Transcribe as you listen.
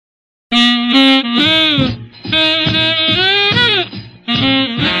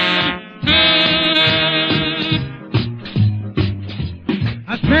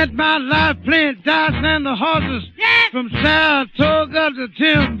life playing dice and the horses from Saratoga to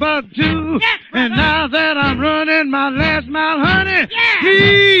Timbuktu. And now that I'm running my last mile, honey,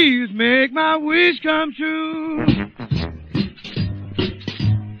 please make my wish come true.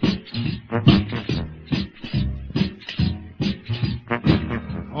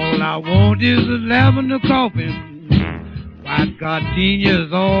 All I want is a lavender coffin, white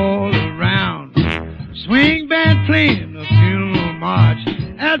gardenias all around, swing band playing a funeral march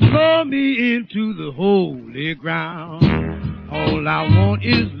and throw me into the holy ground. All I want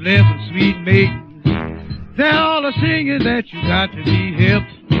is 11 sweet maidens. They're all a singing that you got to be hip,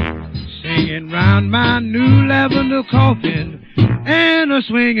 singing round my new lavender coffin and a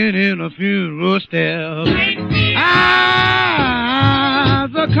swinging in a funeral step.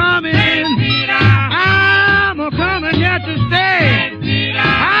 I'm a-coming, I'm a-coming here to stay.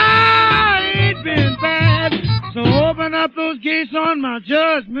 I ain't been bad, so open up those gates on my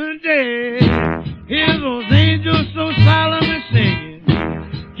judgment day. Hear those angels so solemnly singing,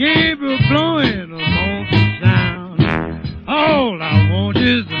 Gabriel blowing a mournful sound. All I want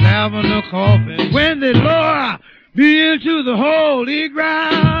is the lavender coffin when they lower me into the holy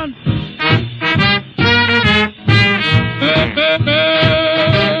ground.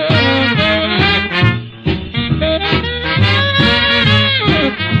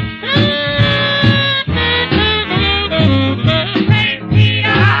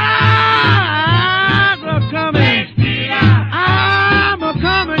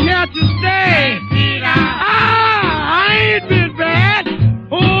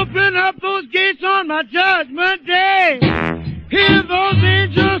 Judgment day, hear those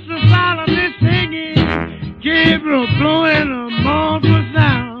angels so solemnly singing, Gabriel blowing a mournful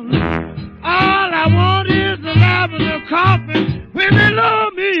sound. All I want is a lavender coffin when they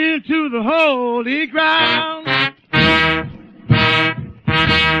lower me into the holy ground.